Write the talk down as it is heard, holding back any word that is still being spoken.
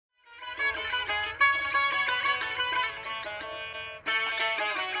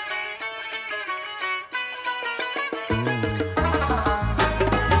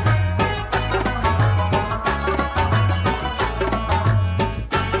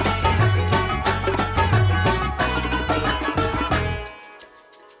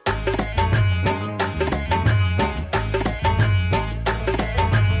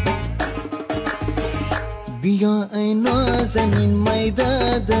نازنین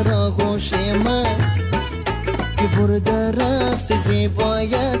میده در آغوش من که برده رقص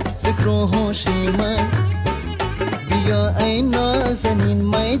زیبایت فکر و هوش من بیا ای نازنین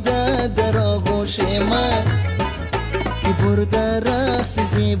میده در آغوش من که برده رقص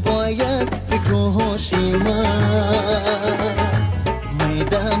زیبایت فکر و هوش من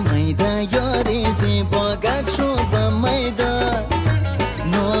میده میده یاری زیباگت شو به میده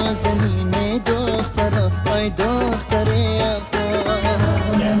نازنین دختر ای دختر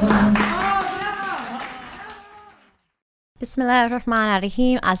Bismillah ar-Rahman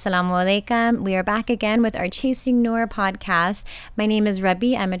ar-Rahim. Assalamu alaikum. We are back again with our Chasing Noor podcast. My name is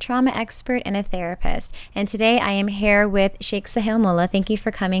Rabi. I'm a trauma expert and a therapist. And today I am here with Shaykh Suhail Mulla. Thank you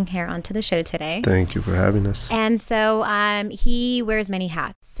for coming here onto the show today. Thank you for having us. And so he wears many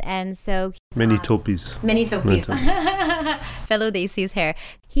hats. And so many topis. Many topis. Fellow Desi's hair.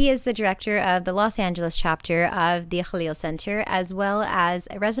 He is the director of the Los Angeles chapter of the Khalil Center, as well as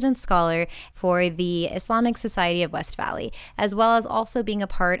a resident scholar for the Islamic Society of West Valley, as well as also being a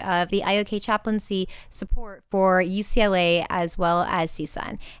part of the IOK chaplaincy support for UCLA as well as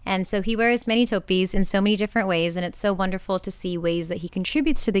CSUN. And so he wears many topis in so many different ways, and it's so wonderful to see ways that he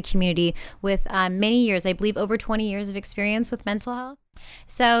contributes to the community with many years, I believe over 20 years of experience with mental health.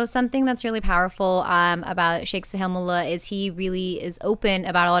 So something that's really powerful about Shaykh Suhail Mulla is he really is open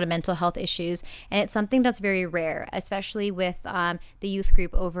about a lot of mental health issues, and it's something that's very rare, especially with the youth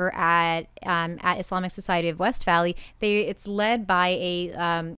group over at Islamic Society of West Valley. It's led by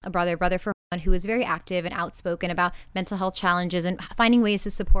a brother Farhan, who is very active and outspoken about mental health challenges and finding ways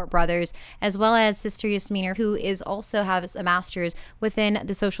to support brothers, as well as Sister Yasmina, who is also has a master's within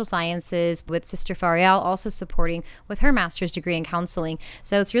the social sciences, with Sister Farial also supporting with her master's degree in counseling.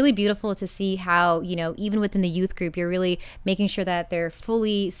 So it's really beautiful to see how, you know, even within the youth group, you're really making sure that they're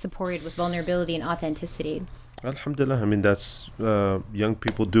fully supported with vulnerability and authenticity. Alhamdulillah. I mean, that's young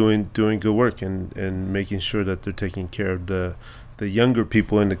people doing good work and making sure that they're taking care of the younger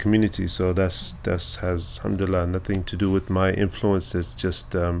people in the community. So that's has, alhamdulillah, nothing to do with my influence. It's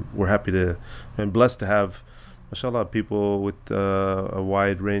just we're happy to and blessed to have, mashallah, people with a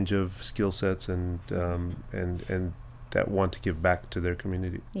wide range of skill sets and that want to give back to their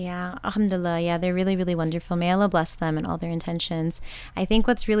community. Yeah, alhamdulillah. Yeah, they're really, really wonderful. May Allah bless them and all their intentions. I think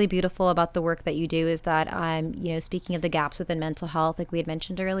what's really beautiful about the work that you do is that, you know, speaking of the gaps within mental health, like we had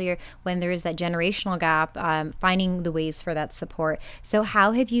mentioned earlier, when there is that generational gap, finding the ways for that support. So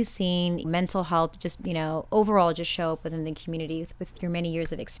how have you seen mental health just, you know, overall just show up within the community with your many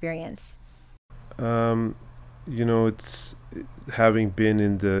years of experience? You know, it's having been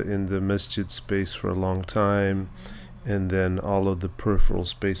in the masjid space for a long time, and then all of the peripheral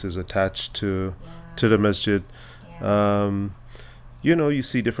spaces attached to the masjid. You know, you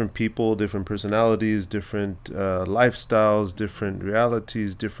see different people, different personalities, different lifestyles, different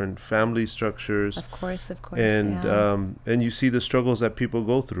realities, different family structures. Of course, and you see the struggles that people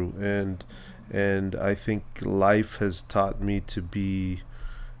go through, and I think life has taught me to be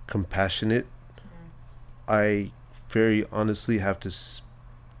compassionate. I very honestly have to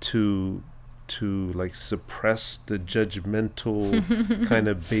like suppress the judgmental kind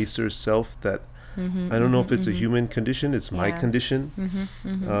of baser self that I don't know if it's a human condition. It's my condition.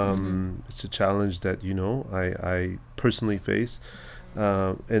 It's a challenge that, you know, I personally face,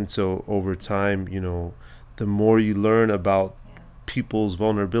 and so over time, you know, the more you learn about people's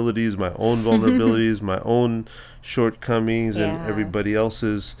vulnerabilities, my own vulnerabilities, my own shortcomings, and everybody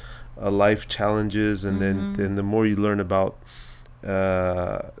else's life challenges, and then the more you learn about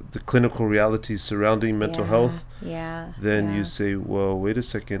the clinical realities surrounding mental health, then you say, well, wait a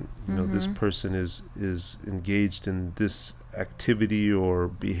second, you know, this person is engaged in this activity or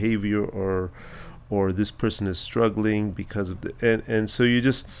behavior, or this person is struggling because of and so you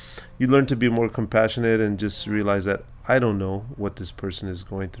learn to be more compassionate and just realize that I don't know what this person is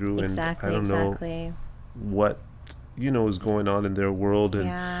going through, and I don't know what, you know, is going on in their world, and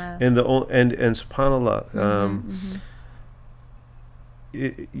subhanallah,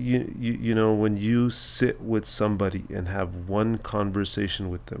 you know, when you sit with somebody and have one conversation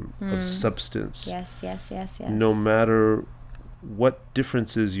with them of substance, yes, no matter what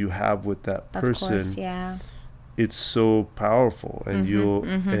differences you have with that person, of course, it's so powerful, and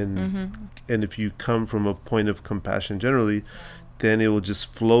and if you come from a point of compassion generally, then it will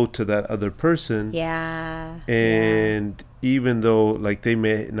just flow to that other person, and even though like they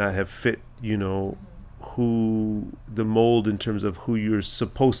may not have fit, you know, who the mold in terms of who you're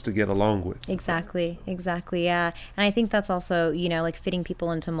supposed to get along with. Exactly. Yeah. And I think that's also, you know, like fitting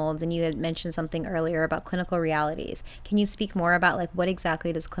people into molds. And you had mentioned something earlier about clinical realities. Can you speak more about like what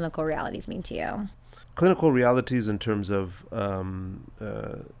exactly does clinical realities mean to you? clinical realities in terms of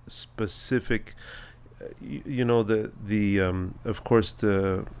specific, of course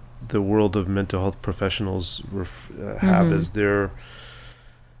the world of mental health professionals have as their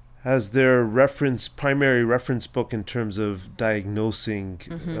primary reference book in terms of diagnosing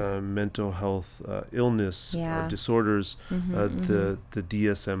mental health illness disorders, the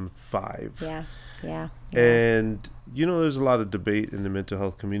DSM-5. Yeah. And there's a lot of debate in the mental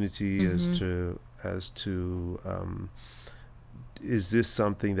health community as to is this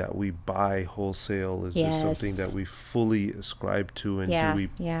something that we buy wholesale? Is this something that we fully ascribe to? And do we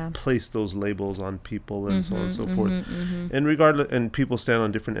place those labels on people and so on and so forth? And and people stand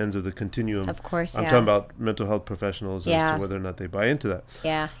on different ends of the continuum. Of course, I'm talking about mental health professionals as to whether or not they buy into that.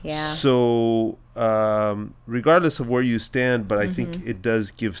 Yeah. So regardless of where you stand, but I think it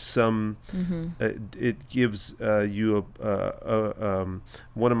does give some, it gives you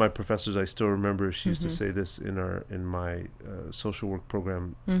one of my professors, I still remember, she used to say this in my social work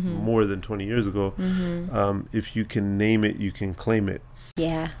program more than 20 years ago. If you can name it, you can claim it.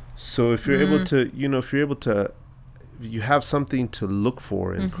 Yeah. So if you're able to, you have something to look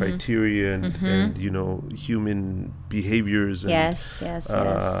for in criteria and human behaviors and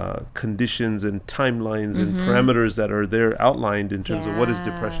conditions and timelines and parameters that are there outlined in terms of what is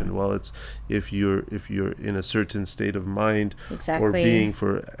depression. Well, it's if you're in a certain state of mind or being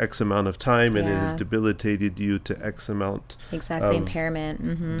for X amount of time and it has debilitated you to X amount of impairment,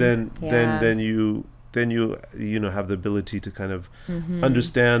 then you have the ability to kind of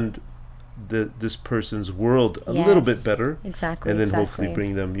understand this person's world a little bit better, and then hopefully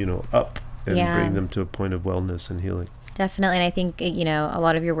bring them up and bring them to a point of wellness and healing. Definitely. And I think, a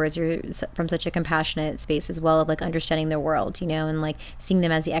lot of your words are from such a compassionate space as well, of like understanding their world, and like seeing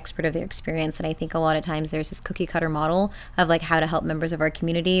them as the expert of their experience. And I think a lot of times there's this cookie cutter model of like how to help members of our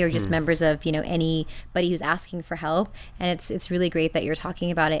community or just members of, anybody who's asking for help. And it's really great that you're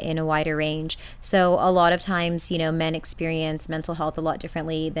talking about it in a wider range. So a lot of times, men experience mental health a lot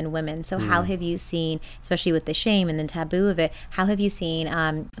differently than women. So how have you seen, especially with the shame and the taboo of it, how have you seen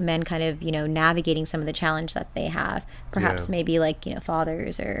men kind of, navigating some of the challenge that they have? Perhaps maybe like,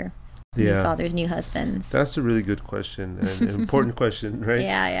 fathers or new fathers, new husbands. That's a really good question and an important question, right?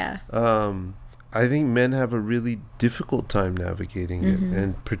 Yeah. I think men have a really difficult time navigating it,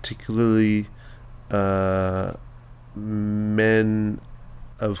 and particularly men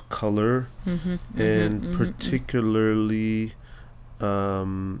of color, and particularly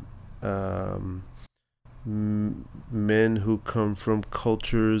men who come from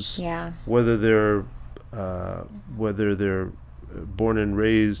cultures, whether they're born and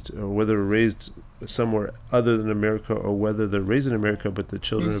raised, or whether they're raised somewhere other than America, or whether they're raised in America but the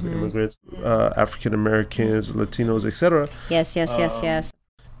children of immigrants, African Americans, Latinos, etc. Yes.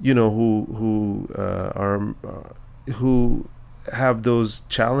 Who have those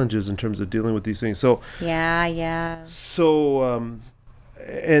challenges in terms of dealing with these things. So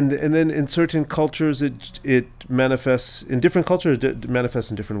and then in certain cultures it manifests in different cultures, it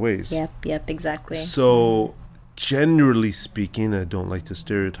manifests in different ways. Yep, exactly. So generally speaking, I don't like to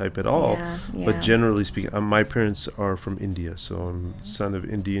stereotype at all, but generally speaking, my parents are from India, so I'm son of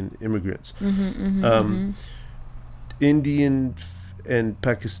Indian immigrants. Indian and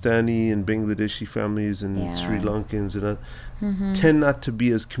Pakistani and Bangladeshi families and Sri Lankans and tend not to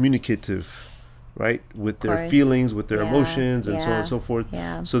be as communicative, right, with their feelings, with their emotions, and so on and so forth.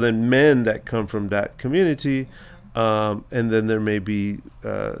 So then men that come from that community, and then there may be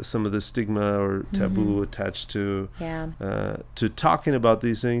some of the stigma or taboo attached to talking about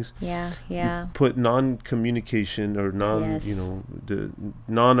these things. You put non-communication or the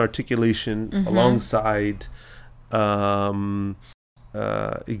non-articulation alongside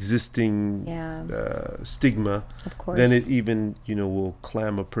existing stigma, of course, then it even will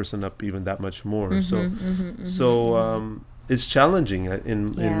clam a person up even that much more. So it's challenging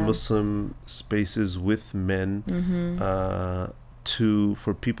in Muslim spaces with men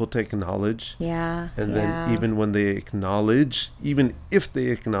for people to acknowledge, and then even when they acknowledge, even if they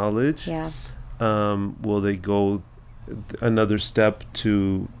acknowledge, will they go another step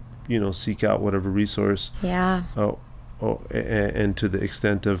to seek out whatever resource, and to the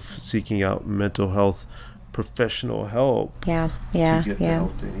extent of seeking out mental health professional help to get the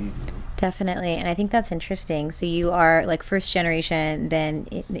help they need. Definitely. And I think that's interesting. So you are like first generation, then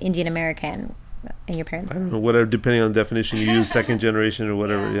Indian American, and your parents? I don't know, whatever, depending on the definition you use, second generation or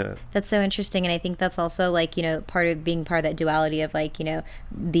whatever. That's so interesting. And I think that's also like, part of being part of that duality of like,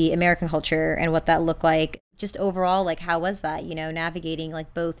 the American culture and what that looked like. Just overall, like, how was that, navigating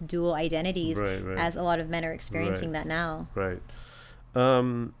like both dual identities, as a lot of men are experiencing that now? Right.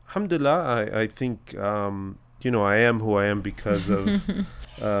 Alhamdulillah, I think, I am who I am because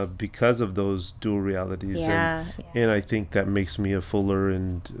of those dual realities. And I think that makes me a fuller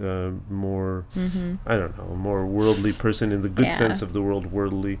and more, I don't know, more worldly person in the good sense of the word,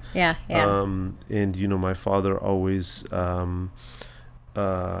 worldly. And, my father always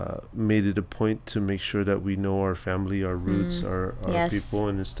made it a point to make sure that we know our family, our roots, our people,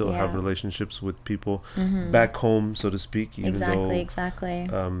 and still have relationships with people back home, so to speak. Even Exactly.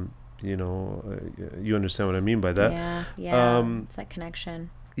 You understand what I mean by that. It's that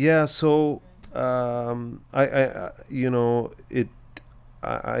connection. So I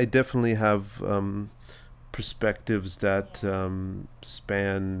definitely have perspectives that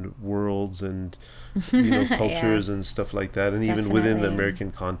span worlds and cultures and stuff like that, and even within the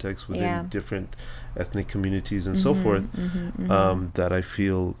American context, within different ethnic communities and so forth, that I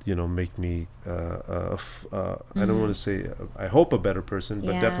feel make me I don't want to say I hope a better person,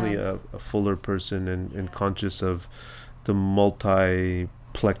 but definitely a fuller person and conscious of the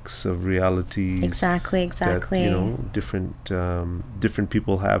multiplex of realities exactly that different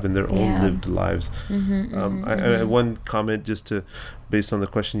people have in their own lived lives. One comment just to based on the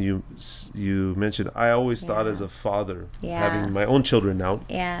question you mentioned, I always thought as a father, having my own children now,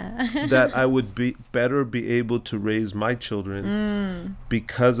 that I would be able to raise my children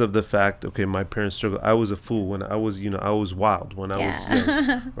because of the fact, my parents struggled. I was a fool when I was I was wild when I was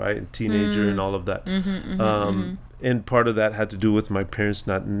young, right, and teenager and all of that. And part of that had to do with my parents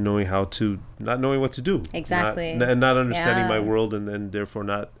not knowing what to do. Exactly. And not understanding my world, and then therefore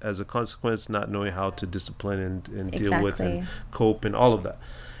not, as a consequence, not knowing how to discipline and deal with and cope and all of that.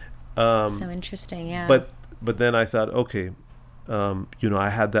 So interesting, But then I thought, I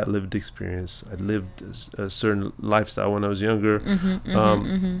had that lived experience. I lived a certain lifestyle when I was younger,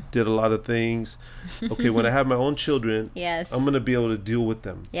 did a lot of things. When I have my own children, I'm going to be able to deal with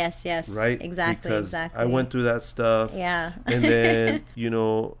them. Yes. Right? Exactly. I went through that stuff. And then,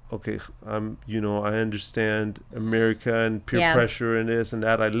 I understand America and peer pressure and this and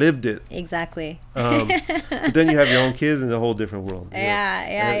that. I lived it. Exactly. But then you have your own kids in a whole different world.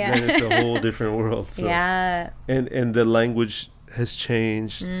 Then it's a whole different world. So. And the language has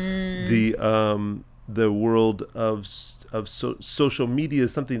changed. The world of social media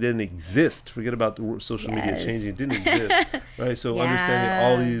is something that didn't exist. Forget about the word social media changing. It didn't exist, right? So understanding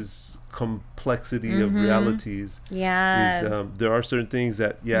all these complexity of realities is there are certain things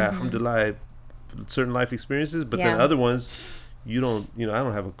that alhamdulillah, certain life experiences, but then other ones I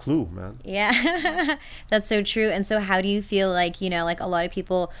don't have a clue, man. That's so true. And so how do you feel like a lot of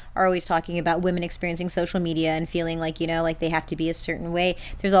people are always talking about women experiencing social media and feeling like like they have to be a certain way.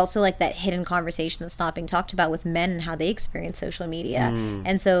 There's also like that hidden conversation that's not being talked about with men and how they experience social media,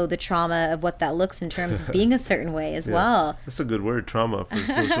 and so the trauma of what that looks in terms of being a certain way as well. That's a good word, trauma, for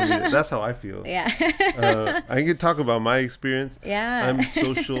social media. That's how I feel. I can talk about my experience. I'm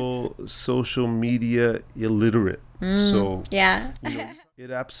social media illiterate. So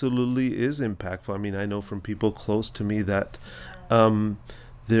it absolutely is impactful. I mean, I know from people close to me that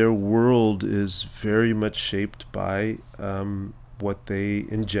their world is very much shaped by what they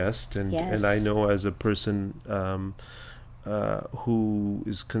ingest, and I know as a person who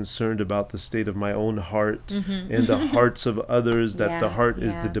is concerned about the state of my own heart and the hearts of others, that the heart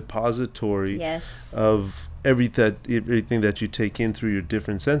is the depository of everything that you take in through your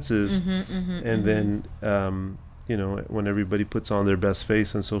different senses, and then when everybody puts on their best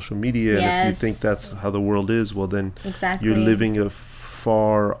face on social media, and if you think that's how the world is, well, then you're living a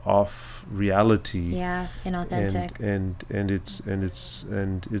far off reality. Inauthentic. And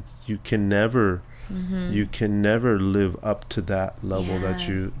you can never live up to that level that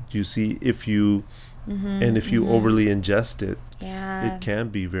you see if you overly ingest it. It can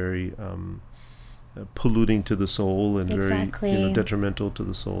be very polluting to the soul and very detrimental to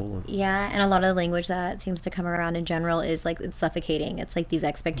the soul. And a lot of the language that seems to come around in general is like it's suffocating. It's like these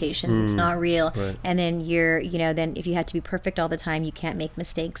expectations. It's not real. And then you're then if you have to be perfect all the time, you can't make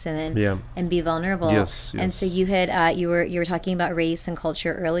mistakes and then and be vulnerable. And so you had you were talking about race and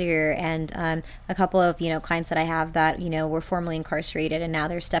culture earlier, and a couple of clients that I have that were formerly incarcerated and now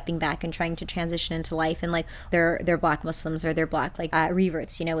they're stepping back and trying to transition into life, and like they're Black Muslims or they're Black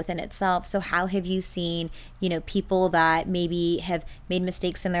reverts within itself. So how have you seen people that maybe have made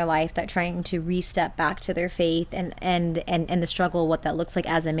mistakes in their life that trying to re-step back to their faith and the struggle, what that looks like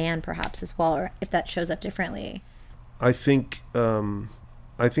as a man perhaps as well, or if that shows up differently? I think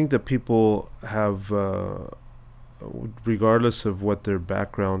that people have regardless of what their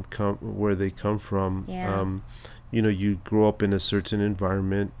background where they come from, you grow up in a certain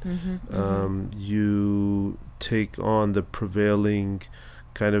environment, you take on the prevailing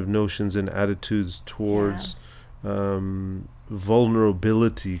kind of notions and attitudes towards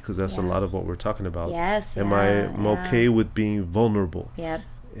vulnerability, because that's a lot of what we're talking about. Yes. I'm okay with being vulnerable. Yep.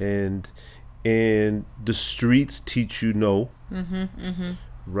 And the streets teach you no.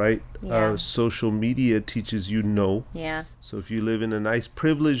 Right? Yeah. Social media teaches you no. Yeah. So if you live in a nice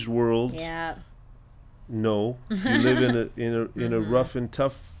privileged world, no. If you live in a rough and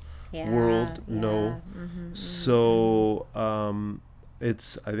tough world, no. So I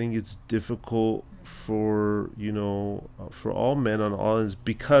think it's difficult for for all men on all ends,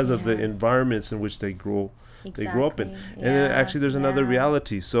 because of the environments in which they grow up in. And then actually there's another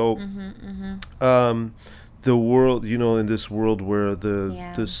reality. So the world, in this world where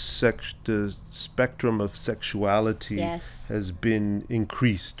the spectrum of sexuality has been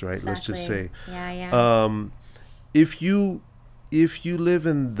increased, right? Let's just say. If you live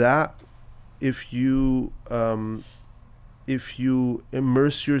in that, if you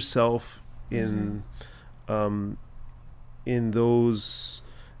immerse yourself in those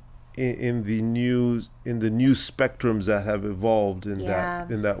in the new spectrums that have evolved in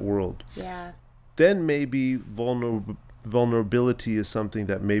that world, then maybe vulnerability is something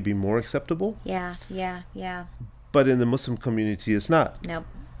that may be more acceptable. But in the Muslim community, it's not. Nope.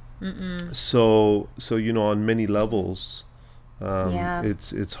 So on many levels,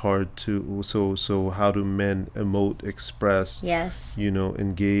 it's hard to. So how do men emote, express?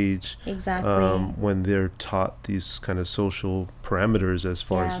 Engage. Exactly. When they're taught these kind of social parameters, as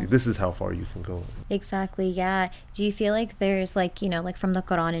far as this is how far you can go. Exactly. Yeah. Do you feel like there's like from the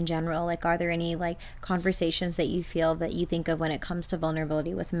Quran in general, like are there any like conversations that you feel that you think of when it comes to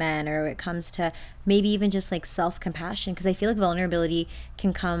vulnerability with men, or it comes to maybe even just like self-compassion? Because I feel like vulnerability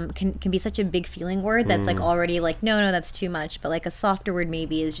can be such a big feeling word that's like already like no, that's too much, but like a softer word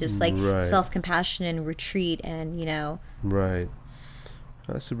maybe is just like self-compassion and retreat and Right.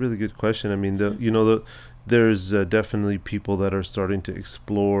 That's a really good question. I mean, there's definitely people that are starting to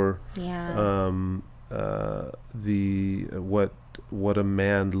explore what a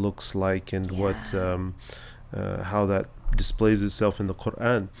man looks like, and what how that displays itself in the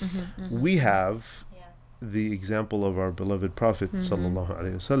Quran. We have the example of our beloved Prophet sallallahu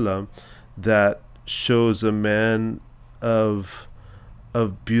alaihi wasallam that shows a man of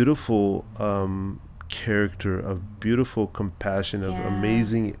beautiful character, of beautiful compassion, of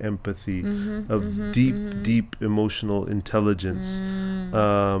amazing empathy, of deep emotional intelligence,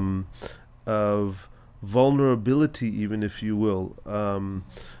 of vulnerability, even, if you will. The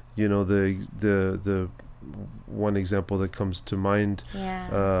one example that comes to mind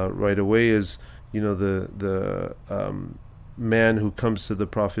right away is the man who comes to the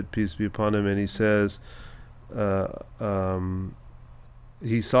Prophet, peace be upon him, and he says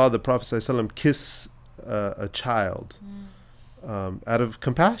he saw the Prophet ﷺ kiss a child out of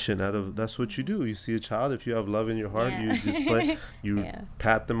compassion, that's what you do. You see a child, if you have love in your heart, you display,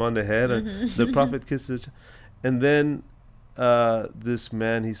 pat them on the head, and the Prophet kisses, and then this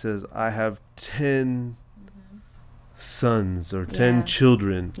man, he says, I have 10 sons or 10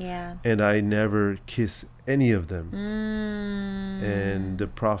 children, and I never kiss any of them. And the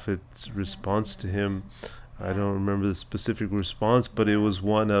Prophet's response to him, I don't remember the specific response, but it was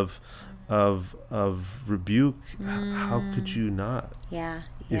one of rebuke. How could you not?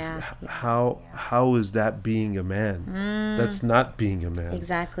 How is that being a man? That's not being a man.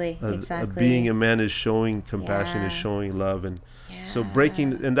 Exactly. Being a man is showing compassion, is showing love, and so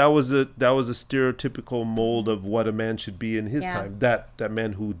breaking. And that was a stereotypical mold of what a man should be in his time. That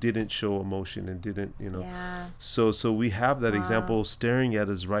man who didn't show emotion and didn't, So we have that example staring at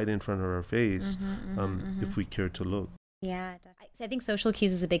us right in front of our face, if we care to look. Yeah, so I think social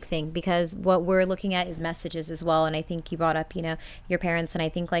cues is a big thing, because what we're looking at is messages as well. And I think you brought up, your parents. And I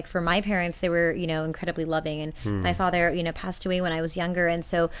think like for my parents, they were, incredibly loving. And my father, passed away when I was younger. And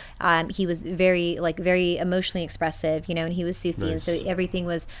so he was very emotionally expressive, and he was Sufi. Nice. And so everything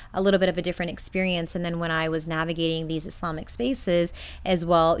was a little bit of a different experience. And then when I was navigating these Islamic spaces as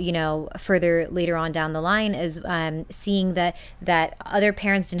well, further later on down the line, is seeing that other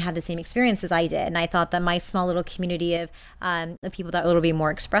parents didn't have the same experience as I did. And I thought that my small little community of people that were a little bit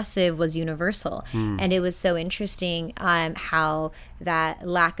more expressive was universal. And it was so interesting how that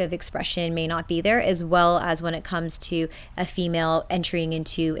lack of expression may not be there, as well as when it comes to a female entering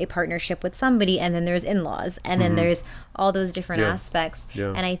into a partnership with somebody, and then there's in-laws, and then there's all those different aspects.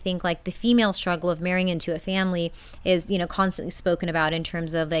 And I think like the female struggle of marrying into a family is, constantly spoken about in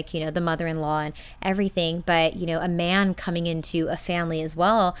terms of like, the mother-in-law and everything. But, a man coming into a family as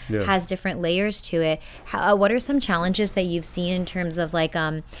well has different layers to it. What are some challenges challenges that you've seen in terms of like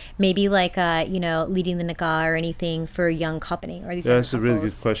maybe like you know, leading the nikah or anything for young company or these Yeah, young that's a really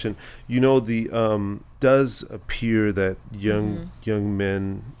good question. You know, the does appear that young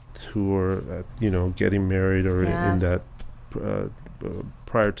men who are you know, getting married or in that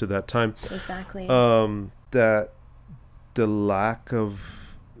prior to that time, exactly, that the lack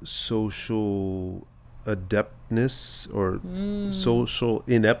of social adeptness or social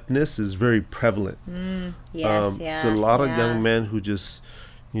ineptness is very prevalent. yes, So a lot of young men who just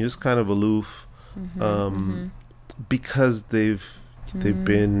kind of aloof, because they've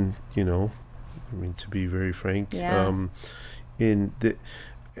been, you know, I mean, to be very frank, in the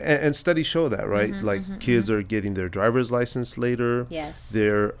and studies show that, right? Like kids are getting their driver's license later. Yes.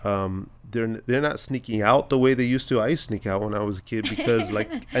 They're not sneaking out the way they used to. I used to sneak out when I was a kid because like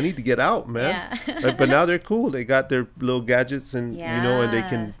I need to get out, man. Right? But now they're cool. They got their little gadgets and you know,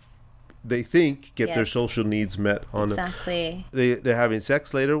 and they think get their social needs met on they're having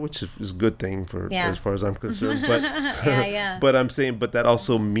sex later, which is a good thing for as far as I'm concerned, but but I'm saying, but that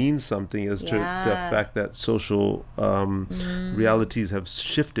also means something as to the fact that social realities have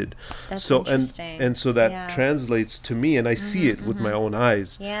shifted. That's so interesting. and so that translates to me, and I see it with my own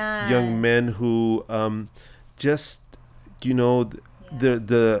eyes. Young men who just, you know,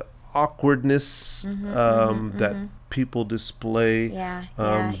 the awkwardness that people display,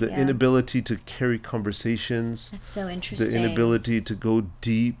 the inability to carry conversations. That's so interesting. The inability to go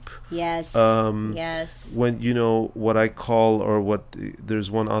deep. Yes. When, you know, what I call, or what there's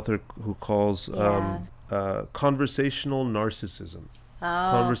one author who calls conversational narcissism.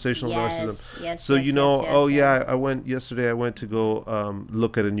 Conversational narcissism. Yes. So you know, I went yesterday. I went to go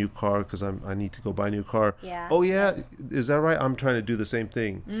look at a new car because I need to go buy a new car. Oh yeah, is that right? I'm trying to do the same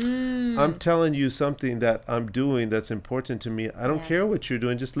thing. I'm telling you something that I'm doing that's important to me. I don't care what you're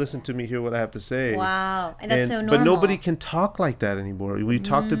doing. Just listen to me. Hear what I have to say. Wow, and that's so normal. But nobody can talk like that anymore. When you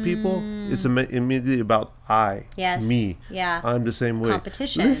talk to people, it's immediately about me. I'm the same way.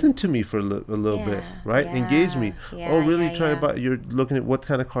 Competition. Listen to me for a little bit, right? Engage me. Really trying to buy. You're looking at what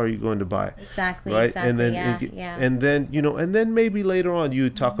kind of car are you going to buy, right? And then and then, you know, and then maybe later on you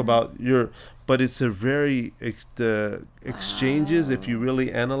talk about but it's a very the exchanges, if you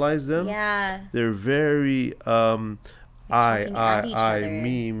really analyze them, they're very me.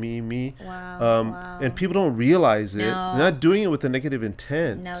 And people don't realize it. They're not doing it with a negative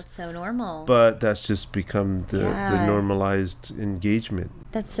intent. No, it's so normal. But that's just become the normalized engagement.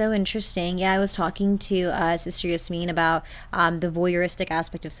 That's so interesting. Yeah, I was talking to Sister Yasmin about the voyeuristic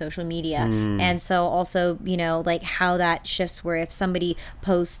aspect of social media. And so also, you know, like how that shifts where if somebody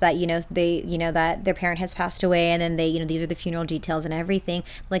posts that, you know, they, you know, that their parent has passed away and then they, you know, these are the funeral details and everything,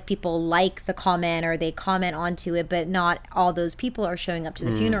 like people like the comment or they comment onto it, but not all those people are showing up to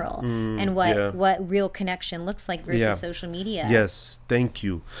the funeral. And what real connection looks like versus social media. Yes, thank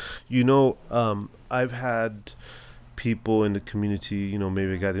you. You know, I've had people in the community, you know,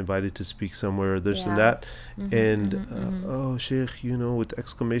 maybe I got invited to speak somewhere, this and that, and oh, Shaykh, you know, with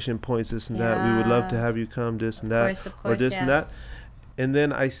exclamation points, this and that, we would love to have you come, this and that, or this and that, and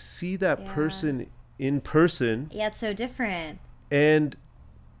then I see that person in person. Yeah, it's so different. And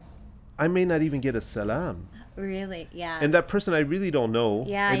I may not even get a salam. Really? Yeah. And that person I really don't know.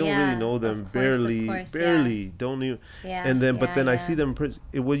 I don't really know them. Barely. Don't even. And then, but then I see them.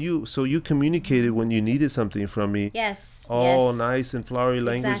 So you communicated when you needed something from me. Yes. Nice and flowery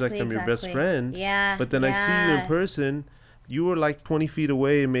language, like I'm your best friend. Yeah. But then I see you in person. You were like 20 feet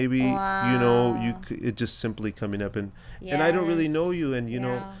away, and maybe, you know, it just simply coming up and I don't really know you, and you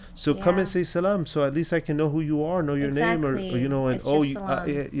know, so come and say salam, so at least I can know who you are, know your name, or you know, and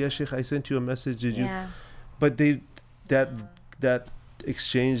yeah, Sheikh, I sent you a message. Did you? But that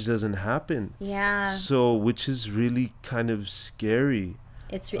exchange doesn't happen. So, which is really kind of scary.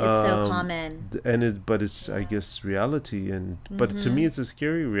 It's so common. But it's I guess reality, and but to me it's a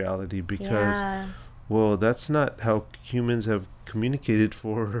scary reality because. Well, that's not how humans have communicated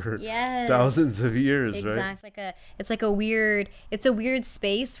for thousands of years, right? It's a weird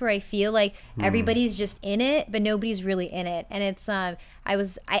space where I feel like everybody's just in it, but nobody's really in it. And it's I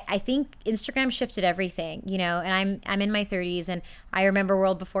think Instagram shifted everything, you know, and I'm in my 30s, and I remember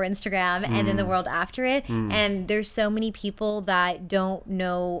world before Instagram and then the world after it. And there's so many people that don't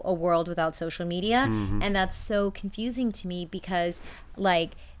know a world without social media, and that's so confusing to me because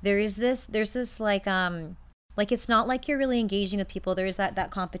like there's this like Like, it's not like you're really engaging with people. There is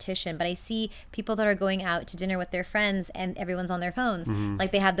that competition. But I see people that are going out to dinner with their friends and everyone's on their phones.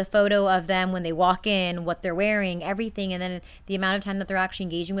 Like, they have the photo of them when they walk in, what they're wearing, everything. And then the amount of time that they're actually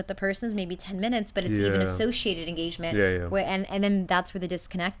engaging with the person is maybe 10 minutes, but it's even associated engagement. Where, and then that's where the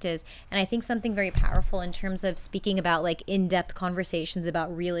disconnect is. And I think something very powerful in terms of speaking about like in-depth conversations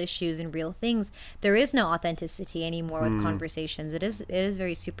about real issues and real things. There is no authenticity anymore with conversations. It is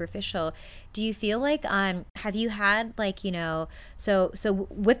very superficial. Do you feel like have you had like, you know, so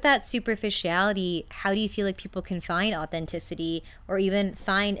with that superficiality, how do you feel like people can find authenticity or even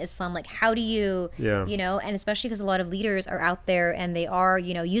find Islam? Like, how do you, you know, and especially because a lot of leaders are out there and they are,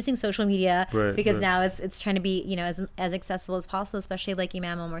 you know, using social media because now it's trying to be, you know, as accessible as possible, especially like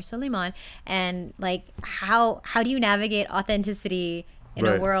Imam Omar Suleiman. And like, how do you navigate authenticity in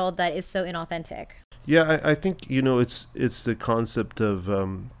a world that is so inauthentic? Yeah, I think, you know, it's the concept of,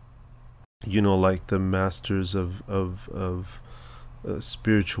 you know, like the masters of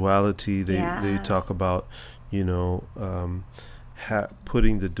spirituality. They talk about, you know,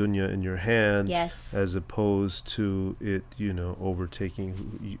 putting the dunya in your hand, as opposed to it, you know,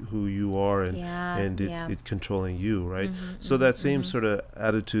 overtaking who you are and it controlling you, right? So that same sort of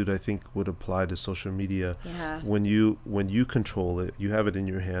attitude, I think, would apply to social media. When you control it, you have it in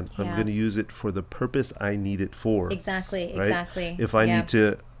your hand. I'm going to use it for the purpose I need it for. Exactly. If I need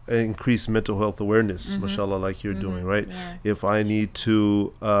to increase mental health awareness, mashallah, like you're doing, right? If I need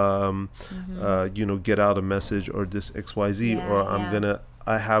to you know, get out a message or this XYZ, or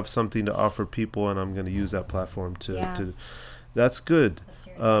I have something to offer people and I'm gonna use that platform to that's good.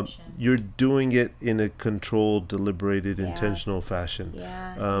 You're doing it in a controlled, deliberated, intentional fashion.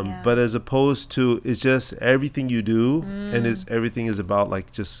 But as opposed to, it's just everything you do, and everything is about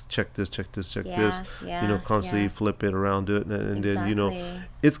like, just check this, you know, constantly flip it around it, and then, you know,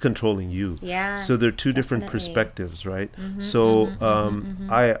 it's controlling you. So they're two different perspectives, right? So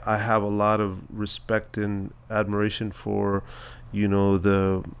I have a lot of respect and admiration for, you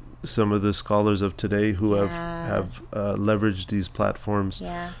know, some of the scholars of today who have leveraged these platforms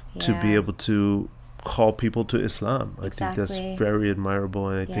to be able to call people to Islam. I think that's very admirable,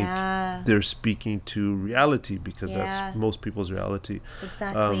 and I think they're speaking to reality, because that's most people's reality.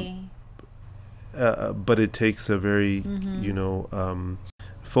 But it takes a very you know,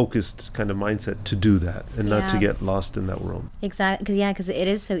 focused kind of mindset to do that, and not to get lost in that world. Exactly. Because it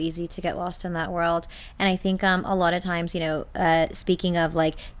is so easy to get lost in that world. And I think a lot of times, you know, speaking of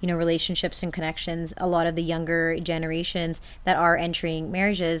like, you know, relationships and connections, a lot of the younger generations that are entering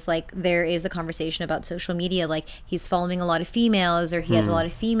marriages, like there is a conversation about social media, like he's following a lot of females, or he has a lot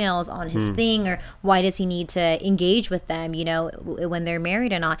of females on his thing, or why does he need to engage with them, you know, when they're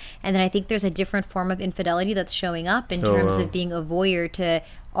married or not. And then I think there's a different form of infidelity that's showing up in terms of being a voyeur to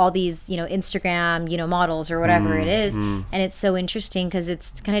all these, you know, Instagram, you know, models or whatever it is. And it's so interesting because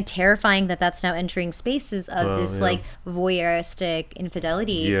it's kind of terrifying that that's now entering spaces of this like voyeuristic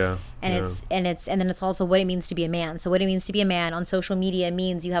infidelity. And then it's also what it means to be a man. So what it means to be a man on social media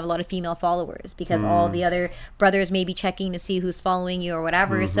means you have a lot of female followers, because all the other brothers may be checking to see who's following you or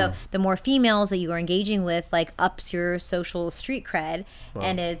whatever. So the more females that you are engaging with, like, ups your social street cred.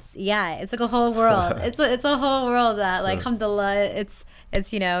 And it's like a whole world. it's a whole world that, like, alhamdulillah, it's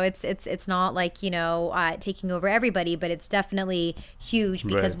you know, it's not like, you know, taking over everybody, but it's definitely huge,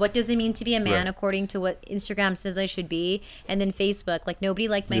 because what does it mean to be a man according to what Instagram says I should be? And then Facebook, like, nobody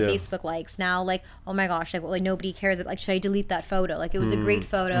liked my Facebook likes. Now, like, oh my gosh, like nobody cares. Like, should I delete that photo? Like, it was a great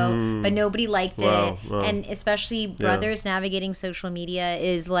photo, but nobody liked it. And especially brothers navigating social media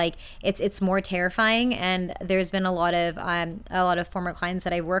is like, it's more terrifying. And there's been a lot of former clients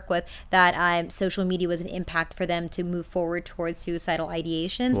that I work with that social media was an impact for them to move forward towards suicidal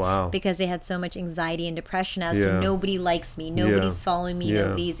ideations, because they had so much anxiety and depression as to nobody likes me, nobody's following me,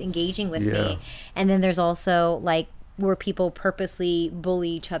 nobody's engaging with me. And then there's also like where people purposely bully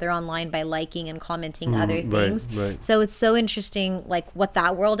each other online by liking and commenting other things. So it's so interesting, like, what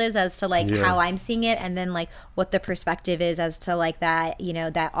that world is as to like how I'm seeing it, and then like what the perspective is as to like that, you know,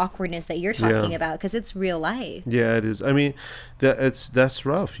 that awkwardness that you're talking about, because it's real life. It is. I mean, that's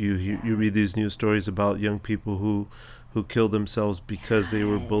rough. You read these news stories about young people who kill themselves because they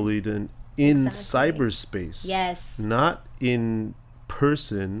were bullied in cyberspace. Not in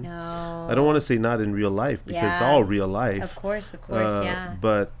person. I don't want to say not in real life, because it's all real life. Of course,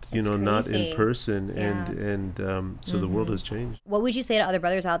 but you know, not in person. And so the world has changed. What would you say to other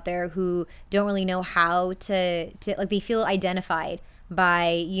brothers out there who don't really know how to like, they feel identified by,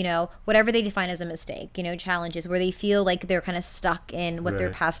 you know, whatever they define as a mistake, you know, challenges where they feel like they're kind of stuck in what their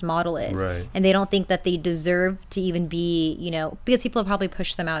Right. past model is. Right. And they don't think that they deserve to even be, you know, because people will probably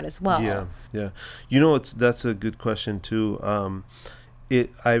push them out as well. Yeah, yeah. You know, that's a good question too.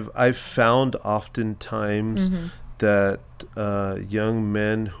 I've found oftentimes that young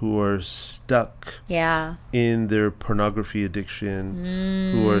men who are stuck Yeah. in their pornography addiction,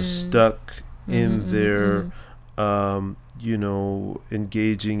 who are stuck in their, you know,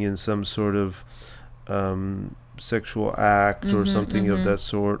 engaging in some sort of sexual act or something of that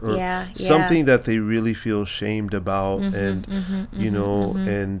sort, or something that they really feel shamed about, and you know,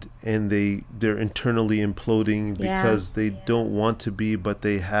 and they're internally imploding because they don't want to be, but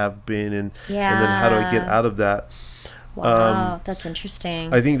they have been, and then how do I get out of that? Wow, that's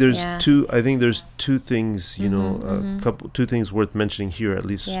interesting. I think there's two things, you know, two things worth mentioning here, at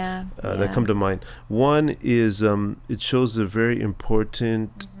least, that come to mind. One is it shows a very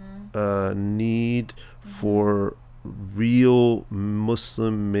important need for real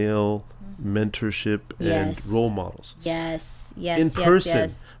Muslim male mentorship and role models. Yes, in person.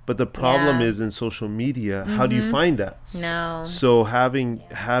 But the problem is in social media, how do you find that? No. So having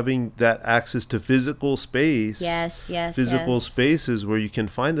that access to physical space, physical spaces where you can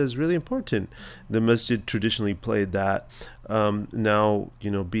find that is really important. The masjid traditionally played that. Now,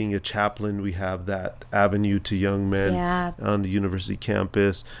 you know, being a chaplain, we have that avenue to young men on the university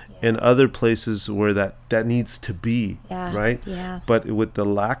campus and other places where that needs to be, right? But with the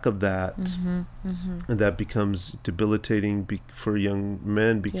lack of that, that becomes debilitating for young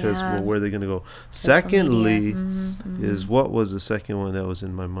men because, well, where are they going to go? Secondly, is what was the second one that was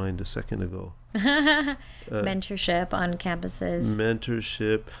in my mind a second ago? Mentorship on campuses.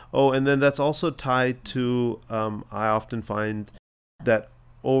 Mentorship. Oh, and then that's also tied to, I often find that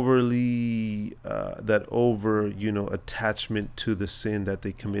you know, attachment to the sin that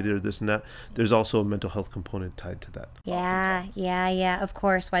they committed or this and that. There's also a mental health component tied to that. Of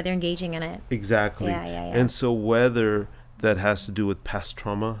course, why they're engaging in it. Exactly. And so whether that has to do with past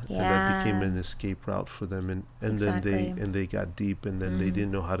trauma and that became an escape route for them, and then they got deep and then they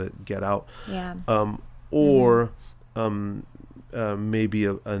didn't know how to get out. Or maybe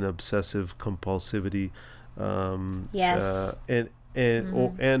an obsessive compulsivity, or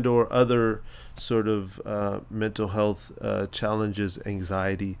other sort of mental health challenges,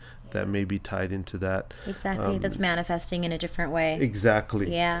 anxiety that may be tied into that. Exactly. That's manifesting in a different way.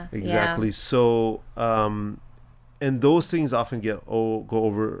 Exactly. So and those things often go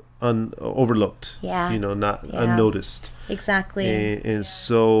overlooked. You know, not unnoticed. Exactly. And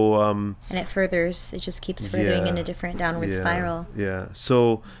so and it just keeps furthering in a different downward spiral.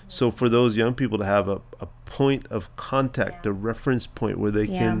 So for those young people to have a point of contact, a reference point where they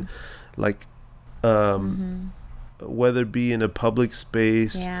can, like, whether it be in a public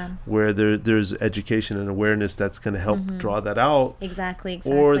space where there's education and awareness that's going to help draw that out. Exactly.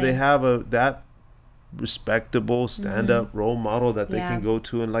 Or they have that respectable stand-up role model that they can go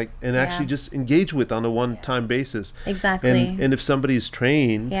to and actually just engage with on a one-time basis. Exactly. And if somebody's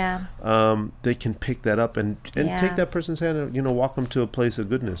trained, they can pick that up and take that person's hand and, you know, walk them to a place of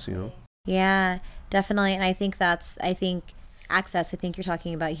goodness, you know. Yeah, definitely. And I think access, I think you're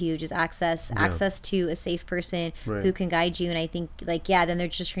talking about huge, is access to a safe person who can guide you. And I think, like, then they're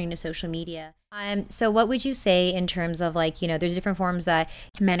just turning to social media. So what would you say in terms of, like, you know, there's different forms that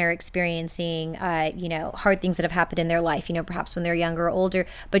men are experiencing, you know, hard things that have happened in their life, you know, perhaps when they're younger or older,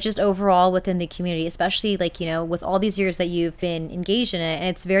 but just overall within the community, especially, like, you know, with all these years that you've been engaged in it. And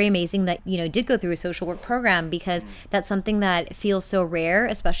it's very amazing that, you know, did go through a social work program, because that's something that feels so rare,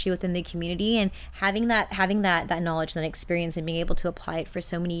 especially within the community. And having that knowledge and that experience and being able to apply it for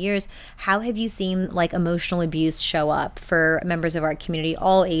so many years, how have you seen, like, emotional abuse show up for members of our community,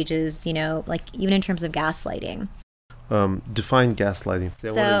 all ages, you know, like, even in terms of gaslighting? Define gaslighting. I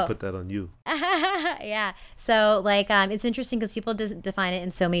wanted to put that on you. So, like, it's interesting because people define it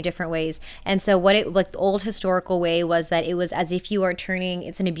in so many different ways. And so the old historical way was that it was as if you are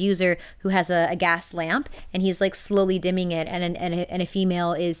it's an abuser who has a gas lamp and he's, like, slowly dimming it, and a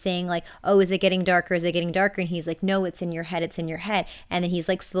female is saying, like, oh, is it getting darker? Is it getting darker? And he's like, no, it's in your head. It's in your head. And then he's,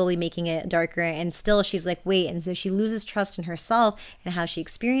 like, slowly making it darker, and still she's like, wait. And so she loses trust in herself and how she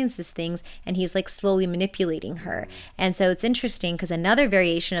experiences things, and he's, like, slowly manipulating her. And so it's interesting because another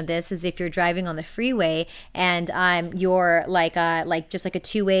variation of this is if you're driving on the freeway, and you're like just like a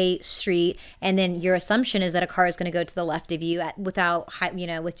two-way street, and then your assumption is that a car is going to go to the left of you with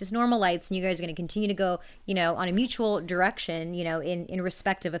just normal lights, and you guys are going to continue to go, on a mutual direction, in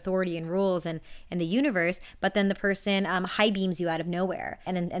respect of authority and rules and the universe. But then the person high beams you out of nowhere,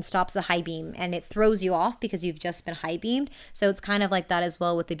 and stops the high beam, and it throws you off because you've just been high beamed. So it's kind of like that as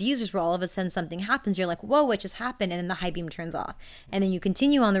well with abusers, where all of a sudden something happens, you're like, whoa, what just happened? And then the high beam turns off, and then you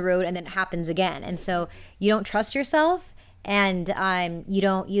continue on the road, and then it happens again. And so you don't trust yourself, and the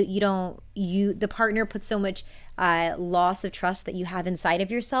partner puts so much loss of trust that you have inside of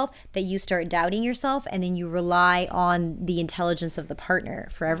yourself that you start doubting yourself, and then you rely on the intelligence of the partner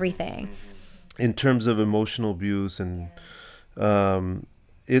for everything. In terms of emotional abuse, and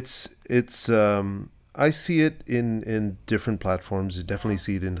I see it in different platforms. You definitely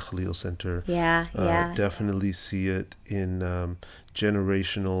see it in Khalil Center. Definitely see it in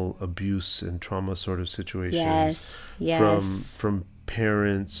generational abuse and trauma sort of situations. Yes. From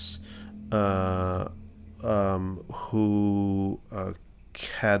parents who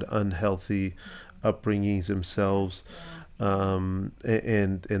had unhealthy upbringings themselves. And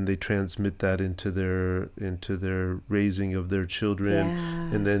they transmit that into their raising of their children,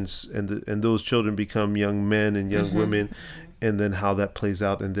 and then and those children become young men and young women, and then how that plays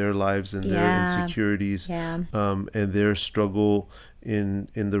out in their lives and their insecurities, and their struggle in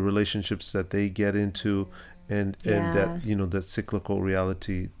the relationships that they get into, and that that cyclical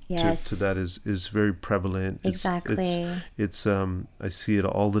reality to that is very prevalent. Exactly. It's I see it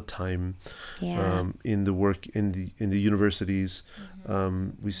all the time. In the work in the universities.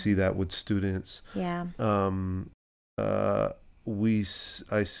 We see that with students. I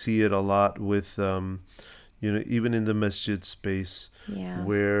see it a lot with even in the masjid space,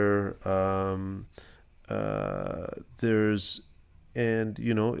 where there's, and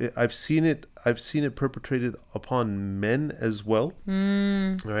I've seen it perpetrated upon men as well,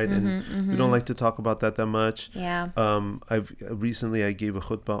 right? And we don't like to talk about that much. I've recently I gave a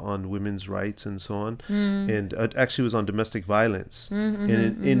khutbah on women's rights and so on, and it actually was on domestic violence,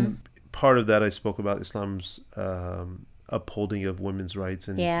 and in part of that I spoke about Islam's upholding of women's rights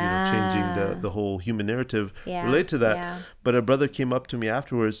and changing the whole human narrative related to that. But a brother came up to me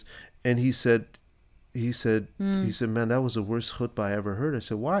afterwards, and he said, man, that was the worst khutbah I ever heard. I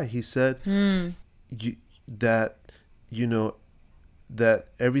said, why? He said, that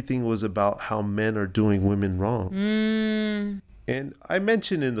everything was about how men are doing women wrong. And I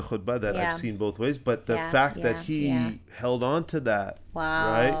mentioned in the khutbah that I've seen both ways, but the fact that he held on to that,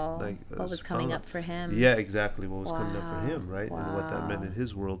 right? Like, what was coming up for him? Yeah, exactly. What was coming up for him, right? And what that meant in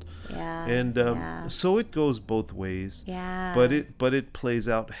his world. And so it goes both ways. But it plays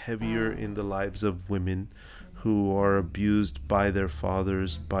out heavier in the lives of women who are abused by their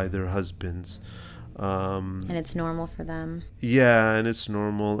fathers, by their husbands. And it's normal for them. Yeah, and it's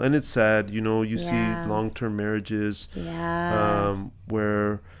normal, and it's sad. You see long-term marriages,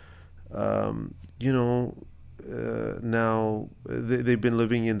 where, now they've been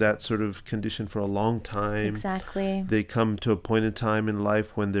living in that sort of condition for a long time. Exactly. They come to a point in time in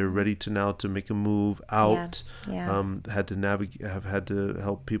life when they're ready to make a move out. Have had to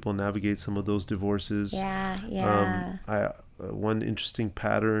help people navigate some of those divorces. One interesting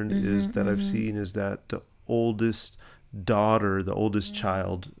pattern is that I've seen is that the oldest daughter, the oldest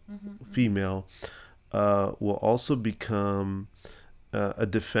child, female, will also become a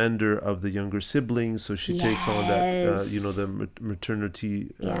defender of the younger siblings. So she takes on that, the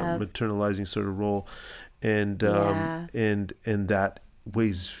maternalizing sort of role, and that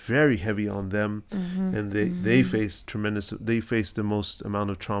weighs very heavy on them, and they face the most amount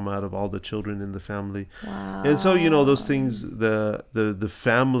of trauma out of all the children in the family. And so those things, the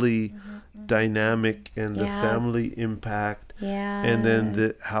family dynamic and the family impact, and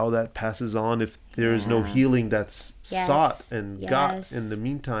then how that passes on if there is no healing that's sought and got in the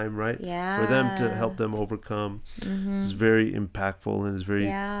meantime, right? For them to help them overcome is very impactful and is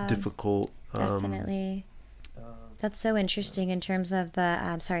very difficult. Definitely. That's so interesting in terms of the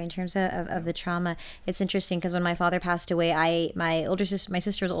of the trauma. It's interesting because when my father passed away, my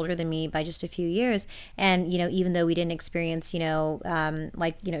sister was older than me by just a few years, and even though we didn't experience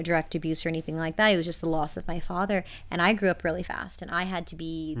direct abuse or anything like that, it was just the loss of my father. And I grew up really fast, and I had to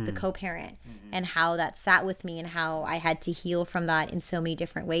be the co-parent, and how that sat with me, and how I had to heal from that in so many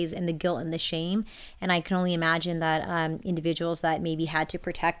different ways, and the guilt and the shame. And I can only imagine that individuals that maybe had to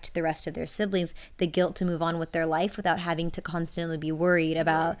protect the rest of their siblings, the guilt to move on with their life without having to constantly be worried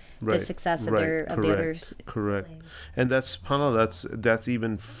about the success of their other siblings. And that's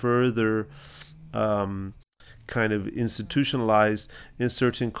even further kind of institutionalized in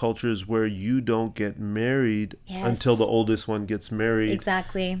certain cultures where you don't get married until the oldest one gets married.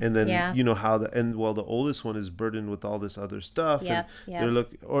 Exactly. And then you know how the oldest one is burdened with all this other stuff. Yep. And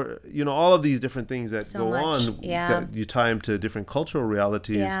or you know, all of these different things that go on that you tie them to different cultural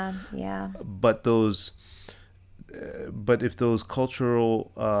realities. But if those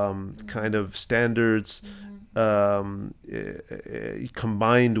cultural kind of standards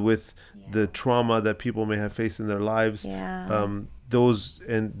combined with the trauma that people may have faced in their lives, those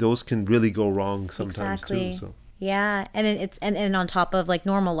can really go wrong sometimes too. So. Yeah, and it's and on top of like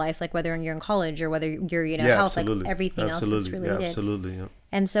normal life, like whether you're in college or whether you're health, absolutely. Like everything else that's related. Yeah, absolutely. Yeah.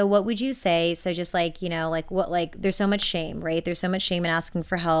 And so what would you say? So just like, like what, like there's so much shame, right? There's so much shame in asking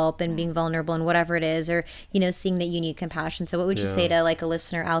for help and being vulnerable and whatever it is, or, seeing that you need compassion. So what would you say to like a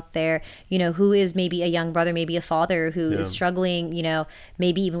listener out there, who is maybe a young brother, maybe a father who is struggling,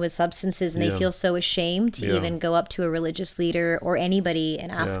 maybe even with substances, and they feel so ashamed to even go up to a religious leader or anybody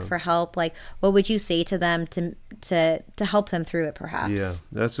and ask for help? Like, what would you say to them to help them through it, perhaps? Yeah,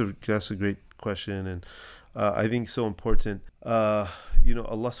 that's a great question. And I think so important.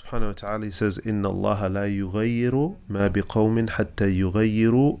 Allah subhanahu wa ta'ala says, Inna Allah la yughayyiru ma biqawmin hatta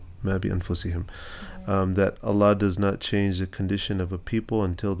yughayyiru ma bi anfusihim. That Allah does not change the condition of a people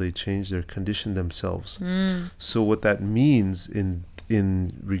until they change their condition themselves. So what that means in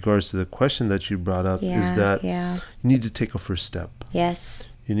regards to the question that you brought up is that you need to take a first step. Yes.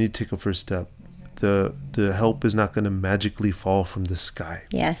 You need to take a first step. The help is not going to magically fall from the sky.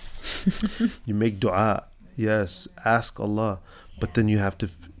 Yes. You make dua. Yes. Ask Allah. But then you have to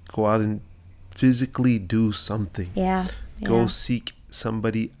go out and physically do something. Go seek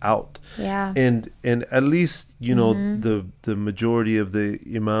somebody out. And at least, the majority of the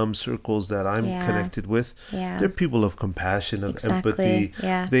imam circles that I'm connected with, they're people of compassion, of empathy.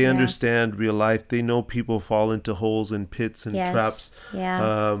 They understand real life. They know people fall into holes and pits and traps.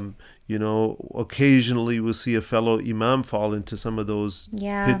 Occasionally we'll see a fellow imam fall into some of those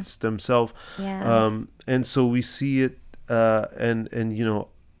pits themselves. And so we see it. And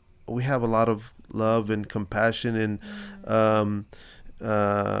we have a lot of love and compassion, and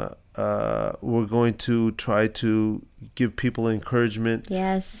we're going to try to give people encouragement.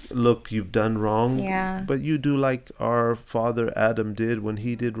 Yes. Look, you've done wrong. But you do like our father Adam did. When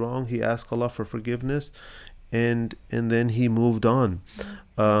he did wrong, he asked Allah for forgiveness, and then he moved on.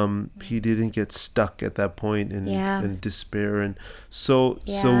 He didn't get stuck at that point in despair, and so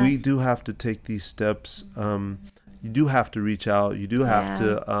we do have to take these steps. You do have to reach out. You do have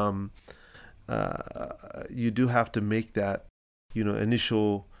to make that,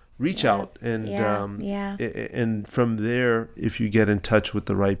 initial reach out, and from there, if you get in touch with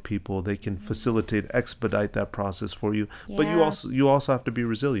the right people, they can expedite that process for you. But you also have to be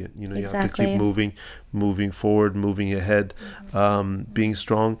resilient. You have to keep moving forward, moving ahead, being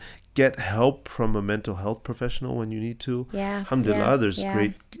strong. Get help from a mental health professional when you need to. Alhamdulillah, there's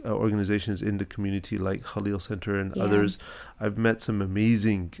great organizations in the community like Khalil Center and others. I've met some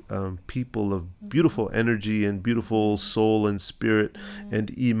amazing people of beautiful energy and beautiful soul and spirit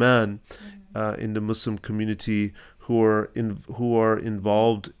and iman in the Muslim community who are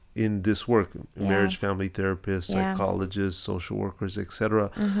involved in this work, marriage, family therapists, psychologists, social workers, etc.